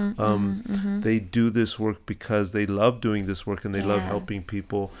 They do this work because they love doing this work and they love helping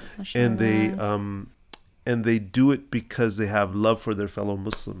people, and they do it because they have love for their fellow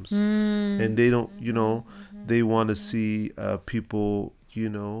Muslims, and they don't, they want to see people,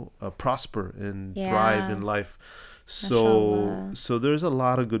 prosper and thrive in life. So there's a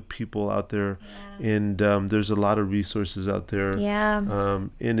lot of good people out there, and there's a lot of resources out there.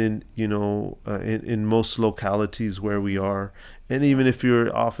 And in most localities where we are, and even if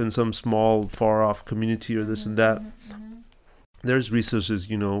you're off in some small, far off community or this and that, there's resources.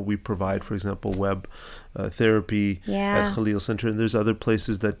 We provide, for example, web therapy at Khalil Center, and there's other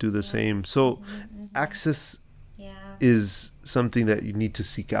places that do the same. So access is something that you need to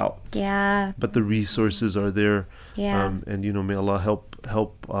seek out. But the resources are there. And may Allah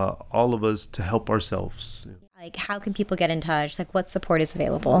help all of us to help ourselves. Like, how can people get in touch? Like, what support is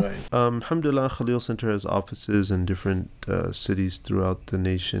available? Alhamdulillah, Khalil Center has offices in different cities throughout the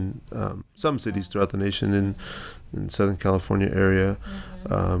nation. Some cities throughout the nation in Southern California area,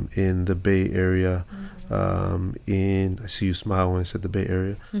 in the Bay Area, I see you smile when I said the Bay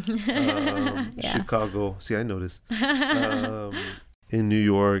Area, Chicago. See, I noticed. In New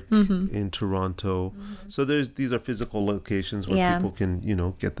York, in Toronto. So these are physical locations where people can,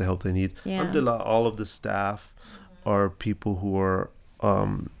 get the help they need. Alhamdulillah, all of the staff are people who are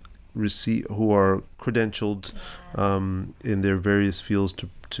credentialed in their various fields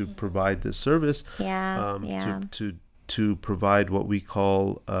to provide this service. To provide what we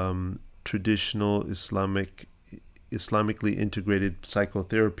call traditional Islamically integrated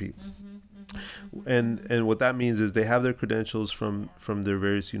psychotherapy. And what that means is they have their credentials from their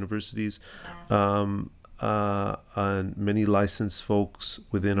various universities, and many licensed folks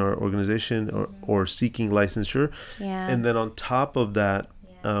within our organization or seeking licensure. And then on top of that,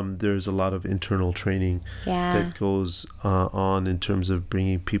 there's a lot of internal training that goes on in terms of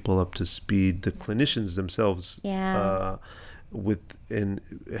bringing people up to speed, the clinicians themselves, in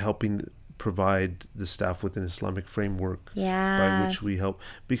helping provide the staff with an Islamic framework by which we help,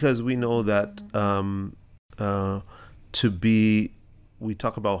 because we know that we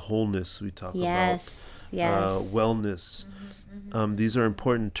talk about wholeness, we talk about wellness. These are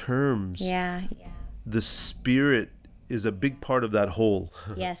important terms. The spirit is a big part of that whole.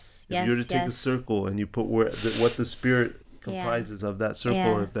 If you were to take a circle and you put what the spirit comprises of that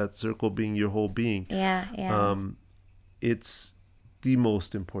circle, if that circle being your whole being, it's the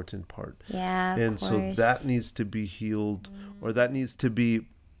most important part. And so that needs to be healed, or that needs to be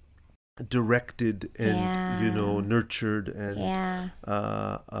directed and nurtured and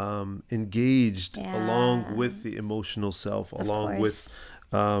engaged along with the emotional self, along with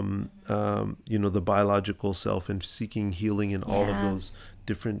the biological self, and seeking healing in all of those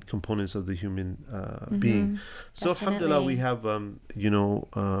different components of the human being. So alhamdulillah, we have we're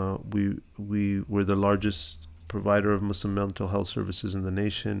the largest provider of Muslim mental health services in the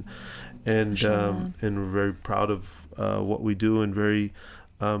nation, and we're very proud of what we do, and very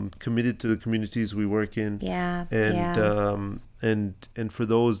committed to the communities we work in. And for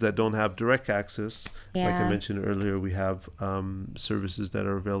those that don't have direct access, like I mentioned earlier, we have services that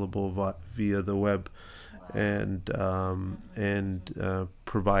are available via the web, and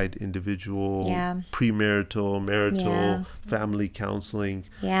provide individual, premarital, marital, family counseling.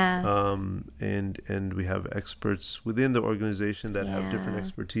 And we have experts within the organization that have different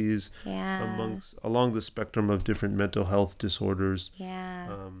expertise along the spectrum of different mental health disorders.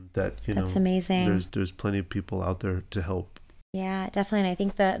 That's amazing. There's plenty of people out there to help. Yeah, definitely. And I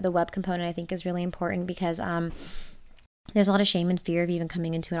think the web component, I think, is really important, because there's a lot of shame and fear of even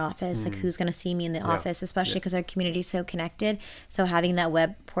coming into an office, like who's going to see me in the office, especially because our community is so connected. So having that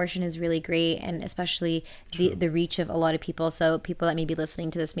web portion is really great, and especially the reach of a lot of people. So people that may be listening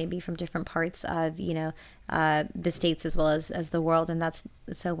to this maybe from different parts of, the States as well as the world, and that's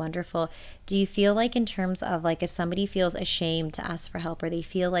so wonderful. Do you feel like, in terms of like, if somebody feels ashamed to ask for help, or they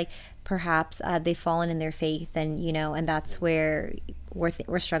feel like perhaps they've fallen in their faith, and and that's where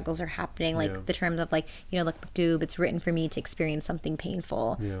struggles are happening, like the terms of like, like Maktub, it's written for me to experience something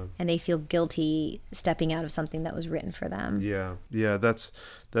painful, and they feel guilty stepping out of something that was written for them. That's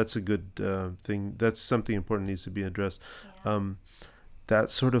a good thing. That's something important needs to be addressed. That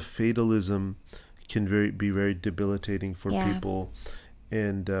sort of fatalism can be very debilitating for people,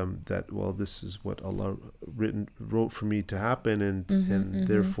 and this is what Allah wrote for me to happen, and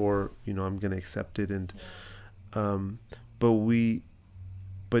therefore I'm going to accept it, and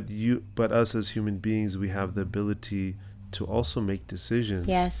but us as human beings, we have the ability to also make decisions.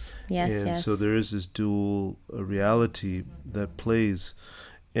 So there is this dual reality that plays,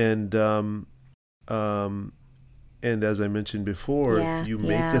 and as I mentioned before, if you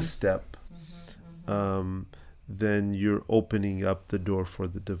make a step, then you're opening up the door for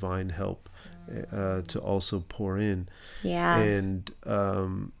the divine help to also pour in. And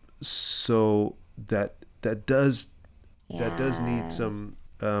so that does need some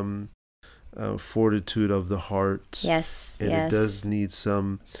fortitude of the heart. It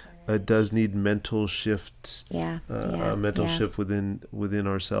does need mental shift, shift within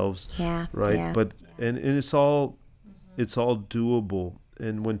ourselves, right? But and it's all doable.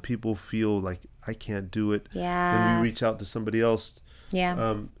 And when people feel like I can't do it, then we reach out to somebody else,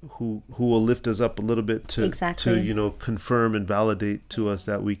 who will lift us up a little bit to confirm and validate to us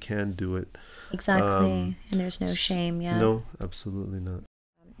that we can do it. And there's no shame. No, absolutely not.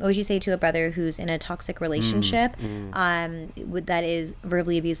 What would you say to a brother who's in a toxic relationship, that is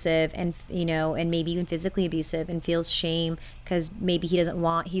verbally abusive, and and maybe even physically abusive, and feels shame because maybe he's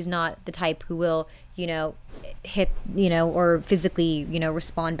not the type who will hit or physically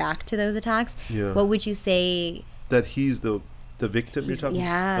respond back to those attacks? What would you say? That he's the victim you're talking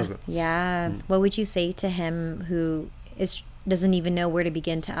about? Okay. What would you say to him who doesn't even know where to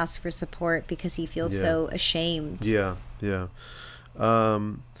begin to ask for support because he feels so ashamed?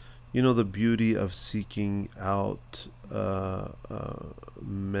 The beauty of seeking out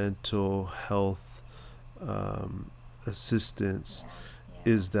mental health assistance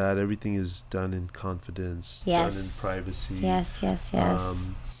is that everything is done in confidence, Yes. done in privacy, Yes.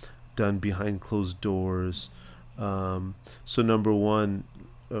 done behind closed doors. So number one,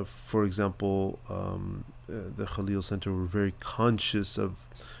 for example, the Khalil Center, we're very conscious of,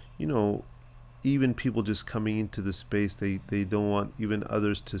 even people just coming into the space, they don't want even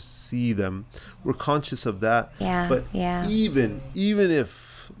others to see them. We're conscious of that. But even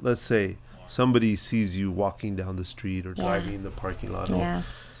if, let's say, somebody sees you walking down the street or driving in the parking lot,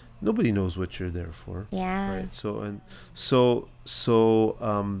 nobody knows what you're there for. Right. So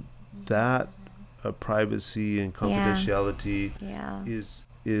that privacy and confidentiality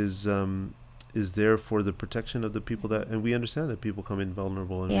is there for the protection of the people and we understand that people come in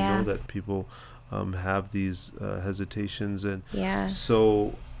vulnerable, and we know that people have these hesitations, and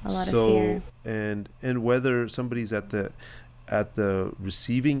so a lot of fear. And whether somebody's at the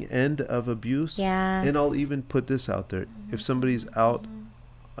receiving end of abuse, and I'll even put this out there: if somebody's on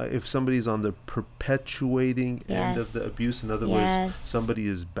the perpetuating end of the abuse, in other words, somebody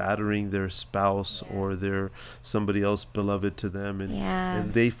is battering their spouse or their somebody else beloved to them,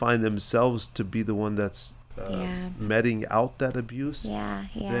 and they find themselves to be the one that's meting out that abuse,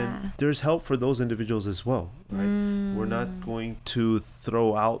 then there's help for those individuals as well, right? We're not going to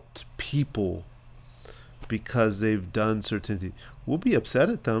throw out people because they've done certain things. We'll be upset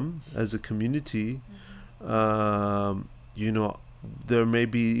at them as a community. There may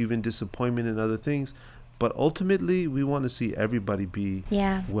be even disappointment in other things, but ultimately we want to see everybody be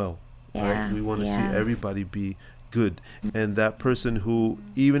well, right? We want to see everybody be good. And that person who,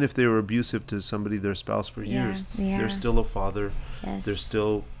 even if they were abusive to somebody, their spouse for years, they're still a father, they're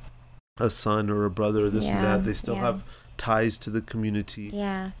still a son or a brother, this and that. They still have ties to the community.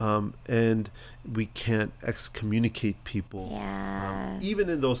 And we can't excommunicate people, even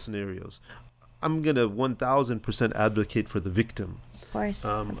in those scenarios. I'm gonna 1,000% advocate for the victim, of course.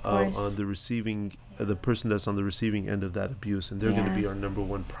 On the receiving, the person that's on the receiving end of that abuse, and they're gonna be our number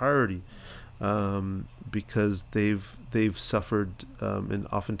one priority, because they've suffered, and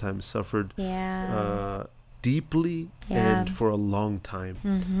oftentimes suffered deeply and for a long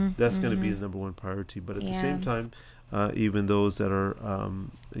time. That's gonna be the number one priority. But at the same time, even those that are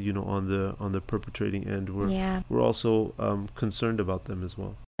on the perpetrating end, we're also concerned about them as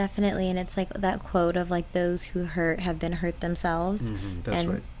well. Definitely. And it's like that quote of like, those who have been hurt themselves. That's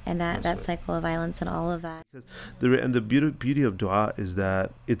right. And that cycle of violence and all of that. And the beauty of dua is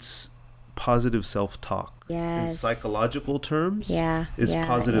that it's positive self-talk. In psychological terms, it's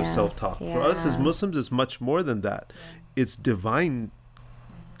positive self-talk. For us as Muslims, it's much more than that. It's divine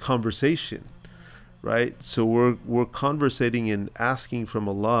conversation, right? So we're conversating and asking from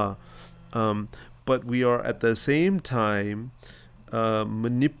Allah, but we are at the same time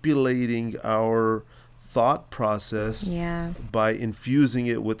manipulating our thought process by infusing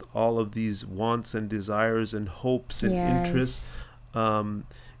it with all of these wants and desires and hopes and interests, and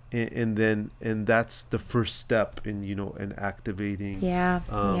that's the first step in activating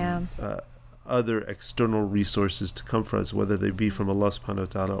other external resources to come for us, whether they be from Allah subhanahu wa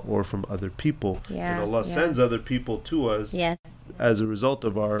ta'ala or from other people. And Allah sends other people to us as a result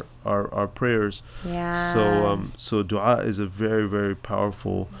of our prayers. So dua is a very, very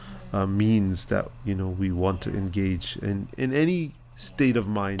powerful means that we want to engage in any state of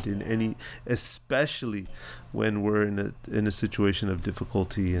mind, especially when we're in a situation of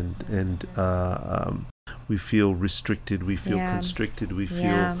difficulty and we feel restricted, we feel constricted, we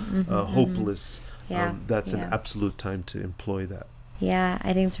feel hopeless. That's an absolute time to employ that.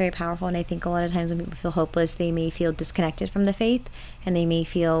 I think it's very powerful. And I think a lot of times when people feel hopeless, they may feel disconnected from the faith, and they may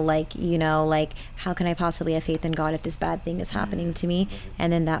feel like, how can I possibly have faith in God if this bad thing is happening to me?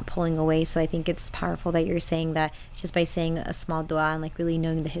 And then that pulling away. So I think it's powerful that you're saying that just by saying a small dua and like really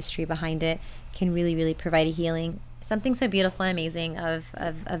knowing the history behind it can really, really provide a healing. Something so beautiful and amazing of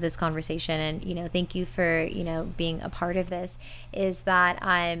this conversation, and thank you for being a part of this, is that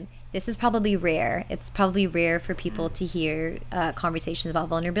this is probably rare. It's probably rare for people to hear conversations about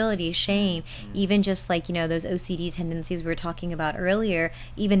vulnerability, shame, even just like those OCD tendencies we were talking about earlier,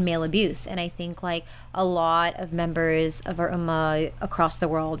 even male abuse. And I think like a lot of members of our ummah across the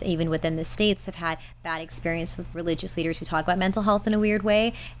world, even within the States, have had bad experience with religious leaders who talk about mental health in a weird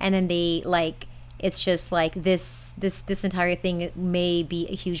way, and then they like, it's just like this entire thing may be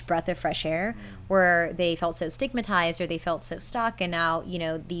a huge breath of fresh air, where they felt so stigmatized or they felt so stuck, and now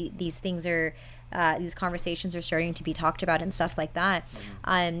these things are these conversations are starting to be talked about and stuff like that.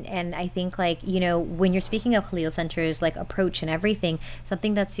 And I think like when you're speaking of Khalil Center's like approach and everything,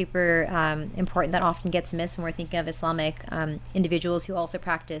 something that's super important that often gets missed when we're thinking of Islamic individuals who also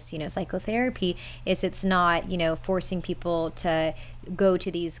practice psychotherapy, is it's not forcing people to go to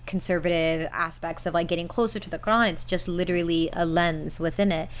these conservative aspects of like getting closer to the Quran. It's just literally a lens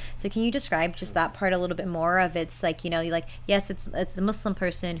within it. So can you describe just that part a little bit more of, it's like, like, yes, it's a Muslim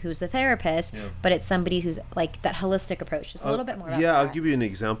person who's a therapist, but it's somebody who's like that holistic approach. Just a little bit more about that. I'll give you an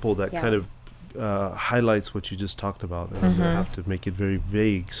example that kind of highlights what you just talked about. And I'm gonna have to make it very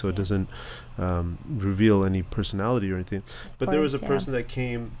vague so it doesn't reveal any personality or anything. But there was a person that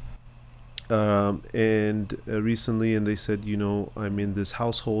came and recently, and they said, I'm in this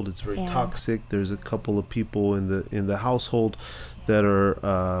household, it's very toxic. There's a couple of people in the household that are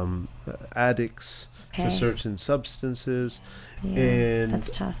addicts to certain substances, and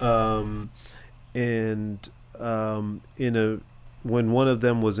that's tough. When one of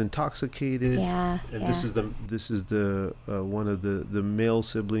them was intoxicated, this is the one of the male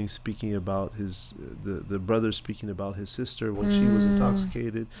siblings speaking about the brother speaking about his sister when she was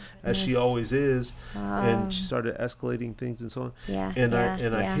intoxicated, as she always is, and she started escalating things and so on.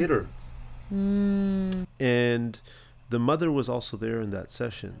 I hit her, and the mother was also there in that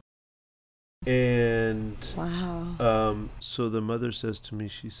session, and so the mother says to me,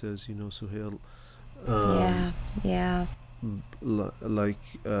 she says, Suhail,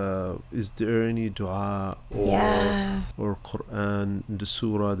 is there any dua or Quran, the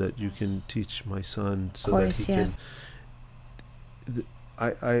surah that you can teach my son so that he can?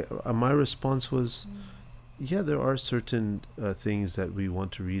 My response was, there are certain things that we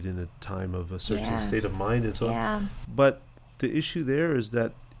want to read in a time of a certain state of mind and so on. But the issue there is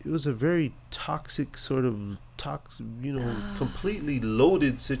that it was a very toxic sort of completely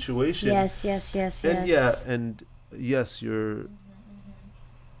loaded situation. And yes, your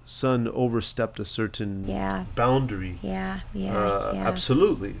son overstepped a certain boundary.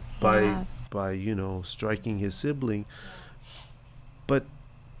 Absolutely. By striking his sibling. But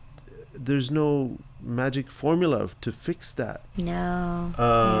there's no magic formula to fix that. No.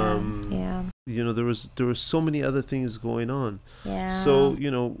 There was so many other things going on. So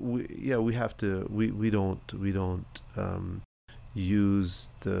we have to we don't use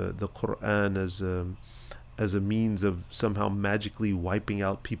the Quran as a means of somehow magically wiping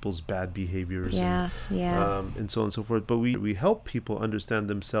out people's bad behaviors and so on and so forth. But we help people understand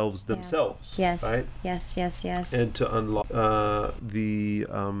themselves, right? Yes. And to unlock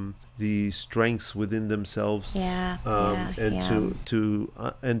the strengths within themselves, and to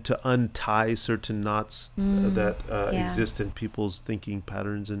untie certain knots that exist in people's thinking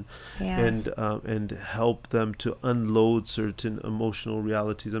patterns, and help them to unload certain emotional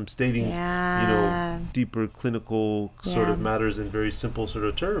realities. I'm stating, deeper clinical sort of matters in very simple sort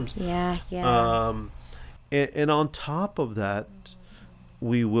of terms. And on top of that,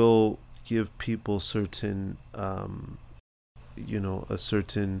 we will give people certain a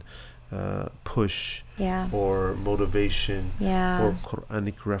certain push or motivation or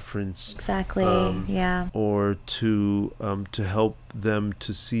Quranic reference, or to help them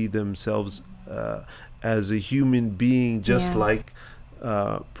to see themselves as a human being, just like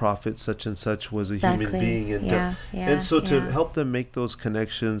Prophet such and such was a human being, and so to help them make those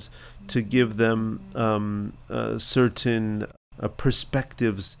connections, to give them certain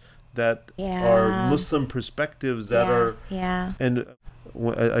perspectives that are Muslim perspectives that are, and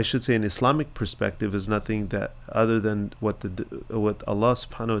I should say an Islamic perspective is nothing that other than what Allah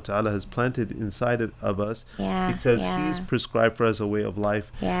subhanahu wa ta'ala has planted inside of us, because He's prescribed for us a way of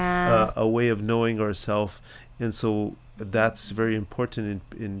life, a way of knowing ourselves, and so that's very important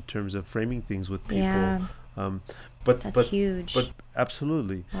in terms of framing things with people. But huge. But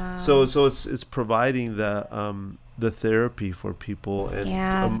absolutely. Wow. So it's providing the therapy for people,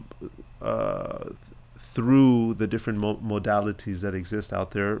 and through the different modalities that exist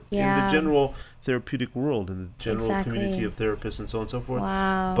out there in the general therapeutic world, in the general community of therapists and so on and so forth.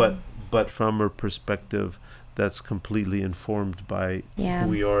 But from a perspective that's completely informed by who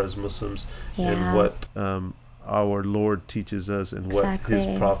we are as Muslims, and what our Lord teaches us, and what His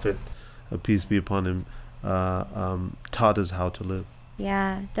Prophet, peace be upon him, taught us how to live.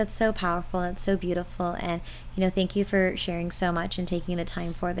 Yeah, that's so powerful. That's so beautiful. And, thank you for sharing so much and taking the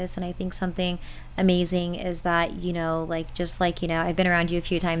time for this. And I think something amazing is that, I've been around you a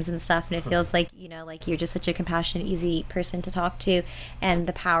few times and stuff, and it feels like, you're just such a compassionate, easy person to talk to. And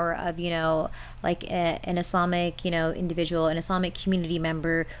the power of, an Islamic, individual, an Islamic community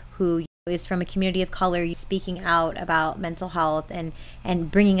member who is from a community of color, speaking out about mental health and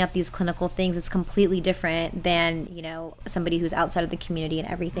bringing up these clinical things. It's completely different than somebody who's outside of the community and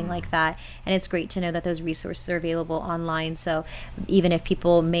everything like that. And it's great to know that those resources are available online, so even if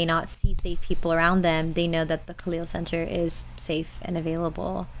people may not see safe people around them, they know that the Khalil Center is safe and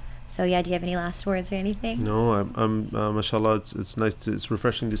available. So yeah, do you have any last words or anything? No, mashallah, it's nice it's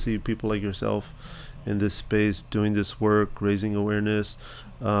refreshing to see people like yourself in this space doing this work, raising awareness.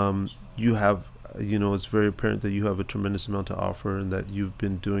 You have, it's very apparent that you have a tremendous amount to offer, and that you've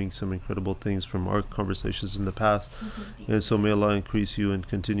been doing some incredible things from our conversations in the past. And so may Allah increase you and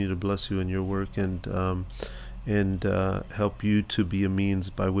continue to bless you in your work, and help you to be a means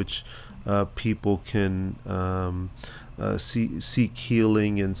by which people can seek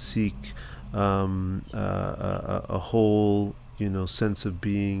healing and seek a whole sense of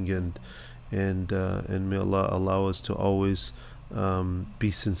being, and may Allah allow us to always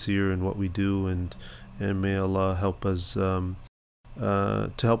be sincere in what we do, and may Allah help us to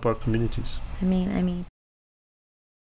help our communities. I mean.